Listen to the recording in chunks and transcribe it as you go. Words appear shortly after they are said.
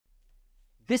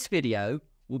This video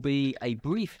will be a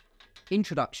brief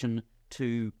introduction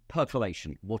to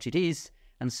percolation, what it is,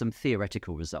 and some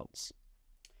theoretical results.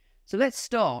 So let's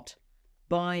start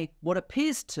by what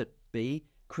appears to be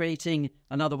creating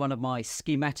another one of my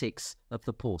schematics of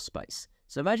the pore space.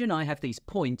 So imagine I have these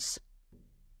points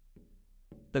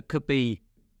that could be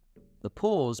the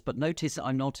pores, but notice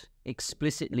I'm not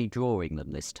explicitly drawing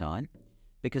them this time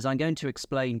because I'm going to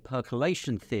explain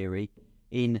percolation theory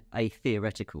in a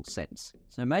theoretical sense.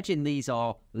 So imagine these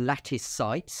are lattice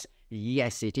sites.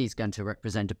 Yes, it is going to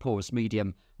represent a porous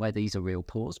medium where these are real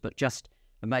pores, but just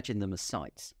imagine them as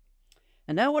sites.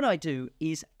 And now what I do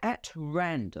is at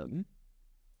random,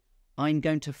 I'm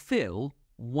going to fill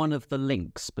one of the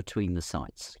links between the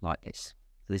sites like this.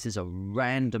 So this is a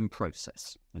random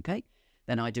process, okay?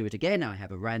 Then I do it again. I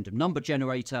have a random number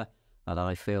generator and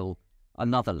I fill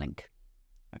another link,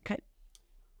 okay?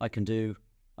 I can do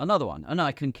another one and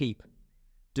I can keep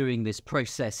doing this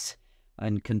process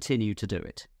and continue to do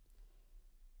it.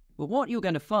 But what you're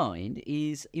going to find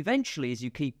is eventually as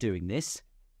you keep doing this,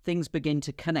 things begin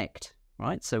to connect,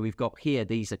 right? So we've got here,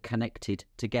 these are connected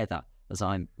together as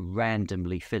I'm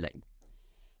randomly filling.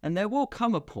 And there will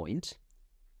come a point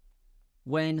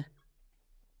when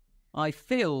I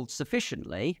filled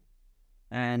sufficiently,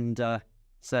 and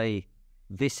say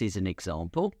this is an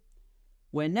example,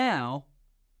 where now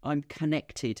I'm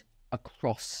connected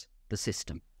across the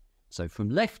system. So from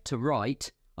left to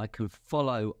right, I can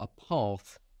follow a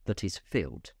path that is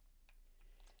filled.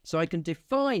 So I can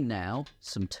define now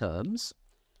some terms.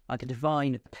 I can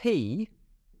define P,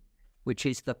 which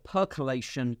is the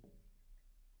percolation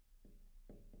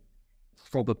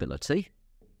probability.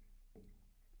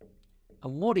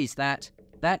 And what is that?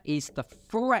 That is the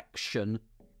fraction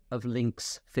of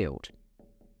links filled.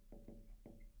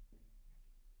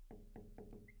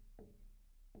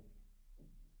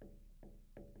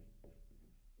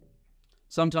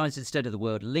 Sometimes instead of the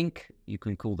word link, you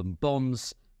can call them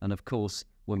bonds. And of course,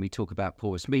 when we talk about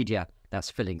porous media,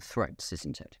 that's filling throats,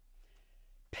 isn't it?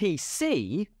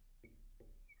 PC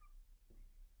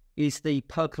is the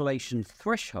percolation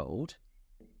threshold.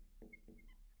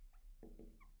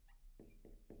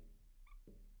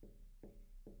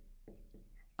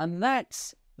 And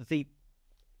that's the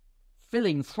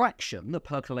filling fraction, the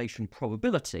percolation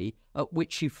probability, at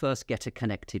which you first get a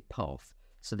connected path.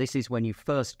 So this is when you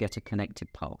first get a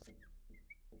connected path.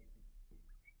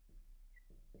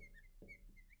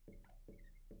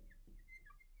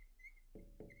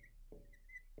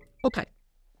 Okay.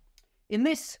 In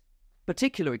this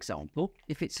particular example,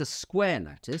 if it's a square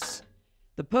lattice,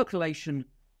 the percolation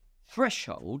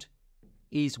threshold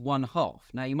is 1/2.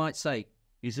 Now you might say,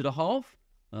 is it a half?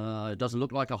 It doesn't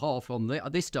look like a half on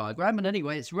this diagram, and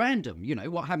anyway, it's random. You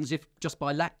know, what happens if just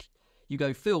by lat you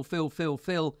go fill, fill, fill,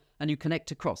 fill, and you connect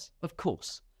across? Of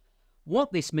course.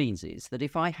 What this means is that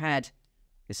if I had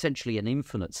essentially an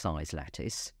infinite size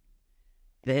lattice,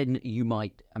 then you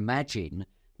might imagine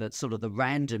that sort of the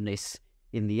randomness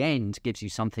in the end gives you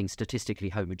something statistically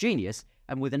homogeneous,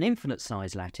 and with an infinite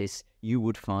size lattice, you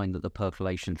would find that the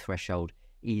percolation threshold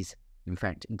is in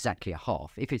fact exactly a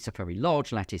half. If it's a very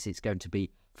large lattice, it's going to be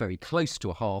very close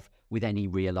to a half with any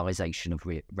realization of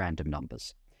random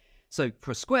numbers. So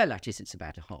for a square lattice, it's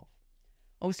about a half.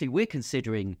 Obviously, we're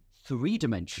considering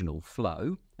three-dimensional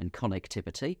flow and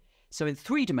connectivity. So in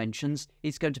 3 dimensions,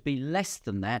 it's going to be less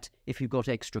than that if you've got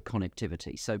extra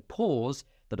connectivity. So pores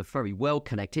that are very well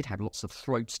connected, have lots of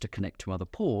throats to connect to other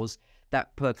pores,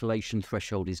 that percolation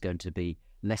threshold is going to be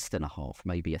less than a half,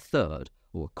 maybe a third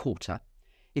or a quarter.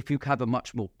 If you have a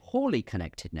much more poorly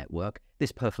connected network,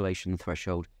 this percolation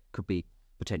threshold could be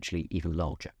potentially even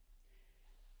larger.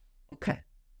 Okay.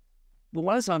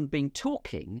 Well, as I've been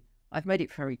talking, I've made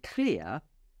it very clear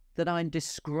that I'm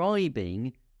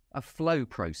describing a flow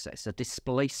process, a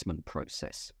displacement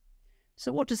process.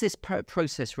 So what does this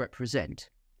process represent?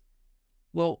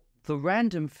 Well, the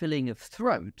random filling of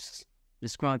throats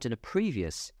described in a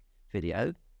previous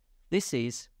video, this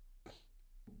is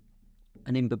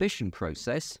an imbibition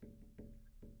process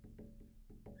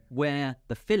where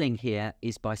the filling here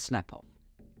is by snap-off.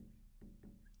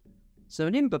 So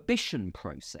an imbibition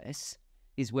process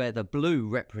is where the blue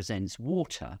represents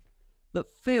water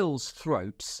that fills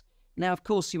throats. Now, of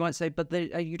course, you might say, but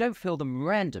you don't fill them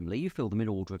randomly. You fill them in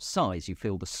order of size. You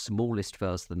fill the smallest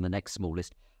first, then the next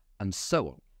smallest, and so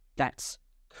on. That's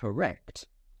correct.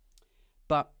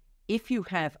 But if you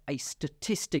have a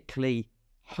statistically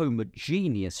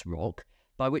homogeneous rock,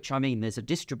 by which I mean there's a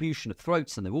distribution of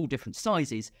throats and they're all different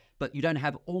sizes, but you don't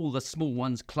have all the small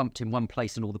ones clumped in one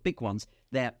place and all the big ones,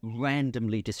 they're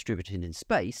randomly distributed in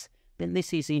space, then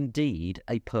this is indeed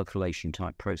a percolation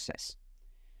type process.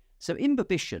 So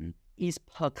imbibition is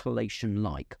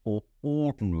percolation-like, or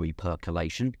ordinary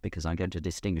percolation, because I'm going to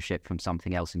distinguish it from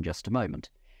something else in just a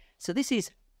moment. So this is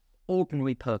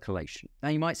ordinary percolation. Now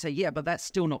you might say, yeah, but that's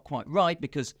still not quite right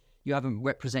because you haven't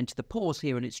represented the pores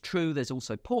here, and it's true there's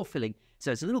also pore filling,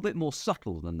 so it's a little bit more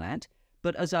subtle than that.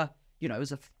 But as a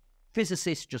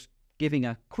physicist just giving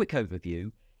a quick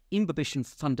overview, imbibition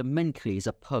fundamentally is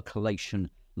a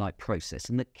percolation-like process.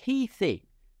 And the key thing,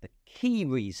 the key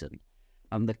reason,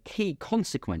 and the key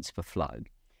consequence for flow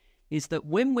is that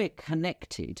when we're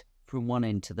connected from one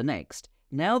end to the next,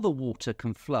 now the water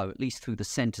can flow at least through the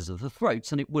centres of the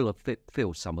throats, and it will have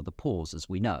filled some of the pores, as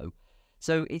we know.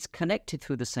 So it's connected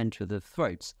through the centre of the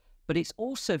throats, but it's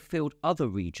also filled other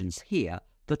regions here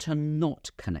that are not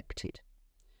connected.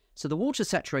 So the water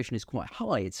saturation is quite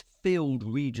high. It's filled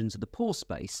regions of the pore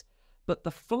space, but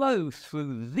the flow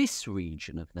through this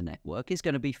region of the network is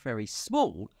going to be very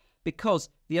small because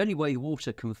the only way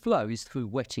water can flow is through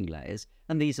wetting layers,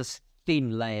 and these are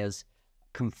thin layers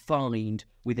confined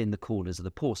within the corners of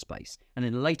the pore space. And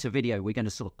in a later video, we're going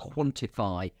to sort of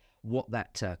quantify what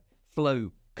that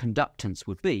flow conductance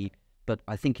would be, but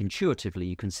I think intuitively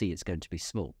you can see it's going to be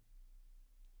small.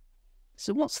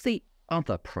 So what's the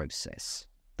other process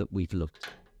that we've looked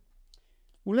at?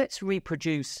 Well, let's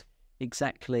reproduce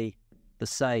exactly the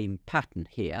same pattern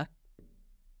here,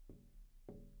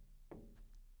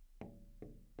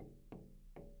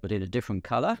 but in a different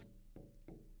colour.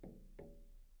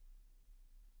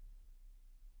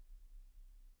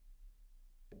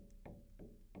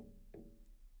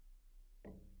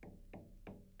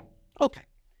 Okay,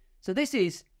 so this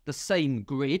is the same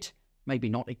grid, maybe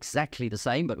not exactly the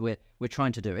same, but we're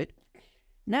trying to do it.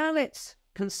 Now let's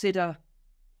consider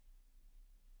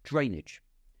drainage.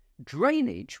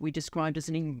 Drainage we described as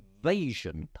an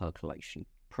invasion percolation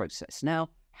process. Now,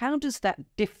 how does that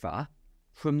differ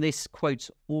from this, quote,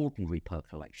 ordinary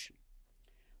percolation?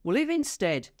 Well, if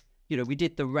instead, we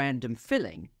did the random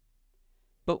filling,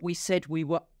 but we said we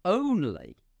were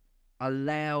only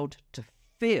allowed to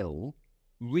fill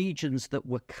regions that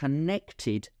were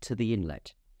connected to the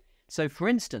inlet. So, for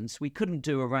instance, we couldn't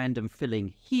do a random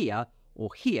filling here or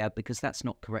here because that's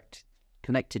not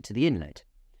connected to the inlet.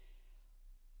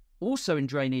 Also in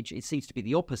drainage, it seems to be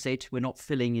the opposite. We're not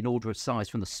filling in order of size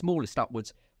from the smallest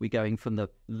upwards. We're going from the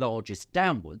largest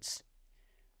downwards.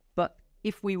 But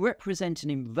if we represent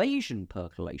an invasion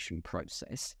percolation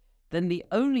process, then the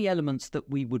only elements that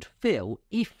we would fill,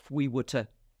 if we were to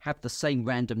have the same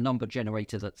random number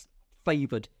generator that's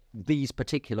favoured these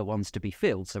particular ones to be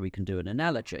filled, so we can do an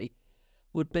analogy,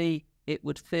 would be it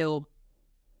would fill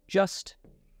just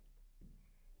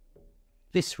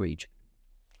this region.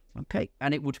 Okay,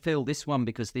 and it would fill this one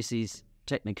because this is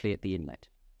technically at the inlet.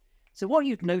 So what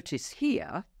you'd notice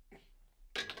here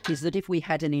is that if we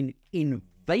had an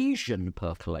invasion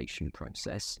percolation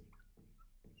process,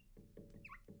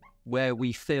 where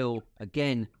we fill,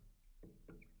 again,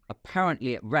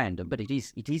 apparently at random, but it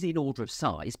is in order of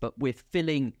size, but we're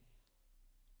filling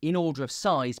in order of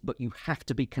size, but you have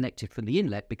to be connected from the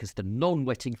inlet because the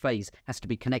non-wetting phase has to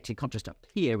be connected, not just up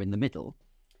here in the middle.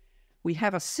 We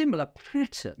have a similar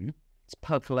pattern, it's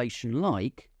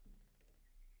percolation-like,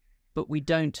 but we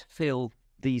don't fill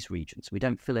these regions. We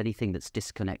don't fill anything that's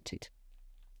disconnected.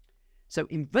 So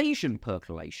invasion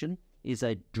percolation is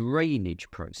a drainage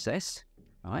process,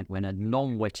 right, when a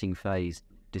non-wetting phase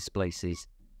displaces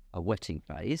a wetting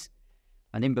phase.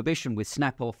 And imbibition with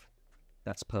snap-off,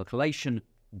 that's percolation.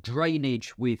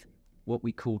 Drainage with what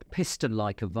we called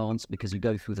piston-like advance, because you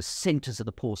go through the centres of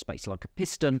the pore space like a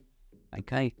piston,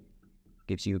 okay,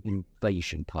 gives you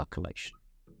invasion percolation.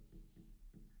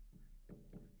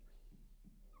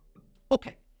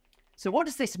 Okay, so what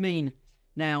does this mean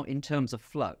now in terms of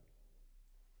flow?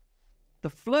 The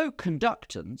flow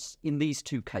conductance in these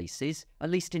two cases, at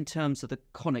least in terms of the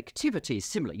connectivity, is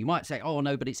similar. You might say, oh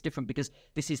no, but it's different because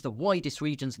this is the widest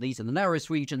regions and these are the narrowest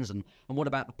regions, and what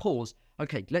about the pores?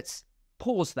 Okay, let's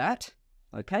pause that,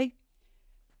 okay?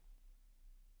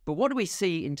 But what do we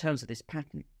see in terms of this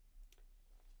pattern?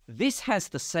 This has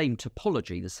the same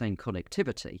topology, the same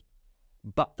connectivity,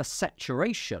 but the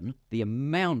saturation, the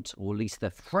amount, or at least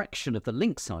the fraction of the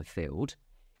links I've filled,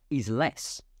 is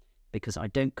less, because I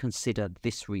don't consider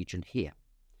this region here.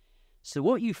 So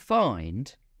what you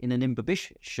find in an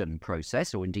imbibition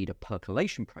process, or indeed a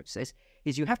percolation process,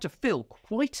 is you have to fill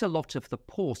quite a lot of the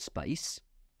pore space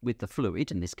with the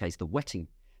fluid, in this case the wetting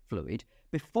fluid,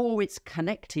 before it's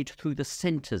connected through the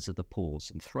centres of the pores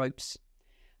and throats.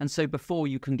 And so before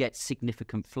you can get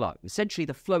significant flow. Essentially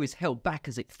the flow is held back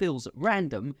as it fills at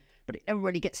random, but it never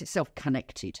really gets itself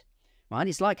connected. Right?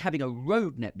 It's like having a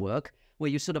road network where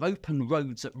you sort of open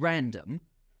roads at random,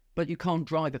 but you can't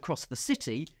drive across the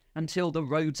city until the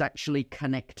roads actually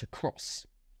connect across.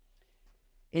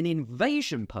 In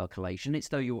invasion percolation, it's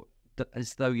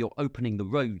as though you're opening the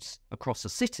roads across a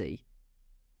city,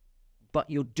 but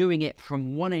you're doing it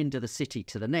from one end of the city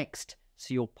to the next,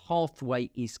 so your pathway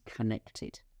is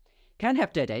connected. Can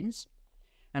have dead ends,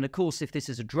 and of course, if this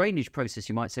is a drainage process,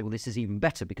 you might say, well, this is even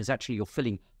better because actually you're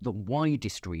filling the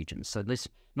widest regions. So this,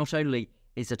 not only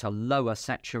is it a lower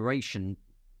saturation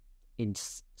in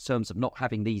terms of not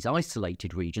having these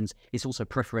isolated regions, it's also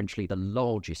preferentially the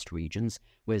largest regions,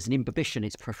 whereas in imbibition,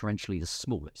 it's preferentially the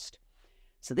smallest.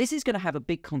 So this is going to have a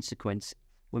big consequence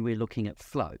when we're looking at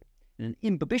flow. In an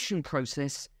imbibition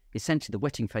process, essentially the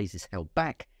wetting phase is held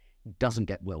back, doesn't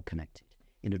get well connected.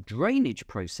 In a drainage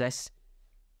process,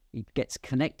 it gets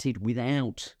connected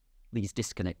without these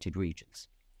disconnected regions.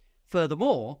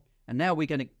 Furthermore, and now we're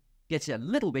going to get a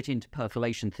little bit into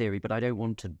percolation theory, but I don't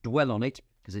want to dwell on it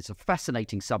because it's a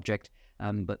fascinating subject,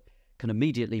 but can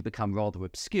immediately become rather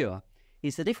obscure,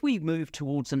 is that if we move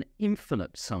towards an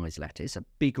infinite size lattice, a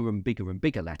bigger and bigger and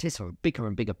bigger lattice, or a bigger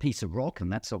and bigger piece of rock,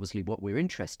 and that's obviously what we're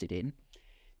interested in,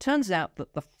 turns out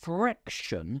that the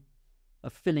fraction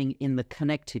of filling in the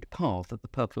connected path at the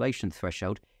percolation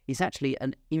threshold is actually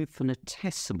an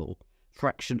infinitesimal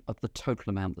fraction of the total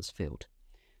amount that's filled.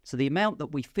 So the amount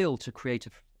that we fill to create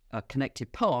a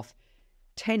connected path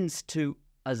tends to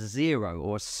a zero,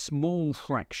 or a small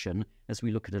fraction, as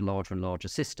we look at a larger and larger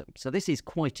system. So this is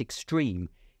quite extreme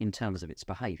in terms of its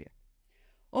behaviour.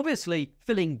 Obviously,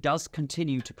 filling does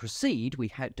continue to proceed.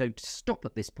 We don't stop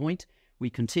at this point. We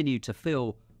continue to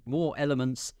fill more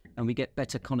elements and we get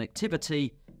better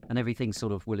connectivity, and everything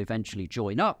sort of will eventually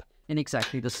join up in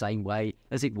exactly the same way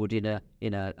as it would in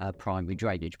a primary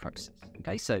drainage process.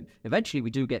 Okay, so eventually we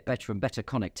do get better and better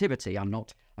connectivity. I'm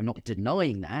not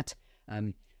denying that,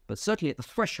 but certainly at the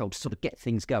threshold to sort of get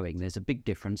things going, there's a big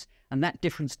difference, and that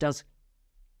difference does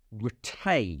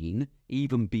retain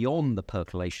even beyond the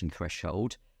percolation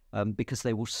threshold, because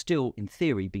there will still, in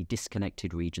theory, be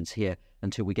disconnected regions here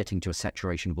until we're getting to a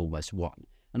saturation of almost 1.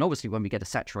 And obviously when we get a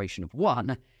saturation of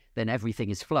 1, then everything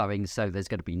is flowing, so there's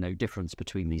going to be no difference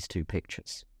between these two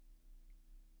pictures.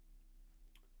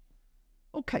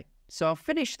 Okay, so I'll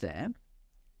finish there.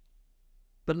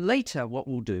 But later what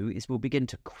we'll do is we'll begin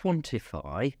to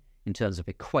quantify, in terms of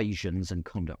equations and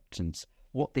conductance,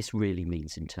 what this really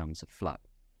means in terms of flow.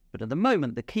 But at the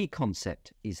moment, the key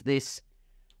concept is this.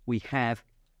 We have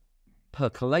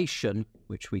percolation,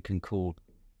 which we can call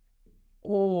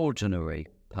ordinary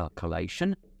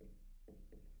percolation,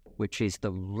 which is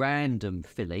the random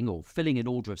filling, or filling in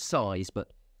order of size,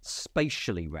 but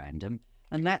spatially random.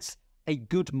 And that's a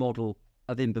good model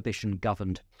of imbibition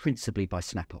governed principally by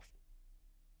snap-off.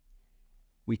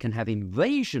 We can have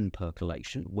invasion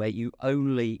percolation, where you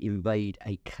only invade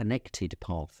a connected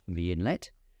path from the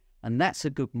inlet, and that's a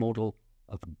good model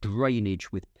of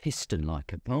drainage with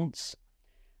piston-like advance.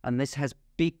 And this has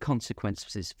big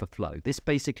consequences for flow. This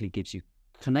basically gives you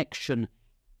connection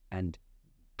and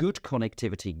good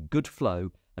connectivity, good flow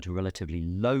at a relatively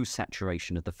low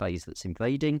saturation of the phase that's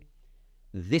invading.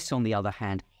 This, on the other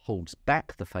hand, holds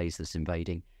back the phase that's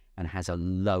invading and has a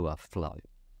lower flow.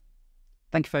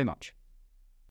 Thank you very much.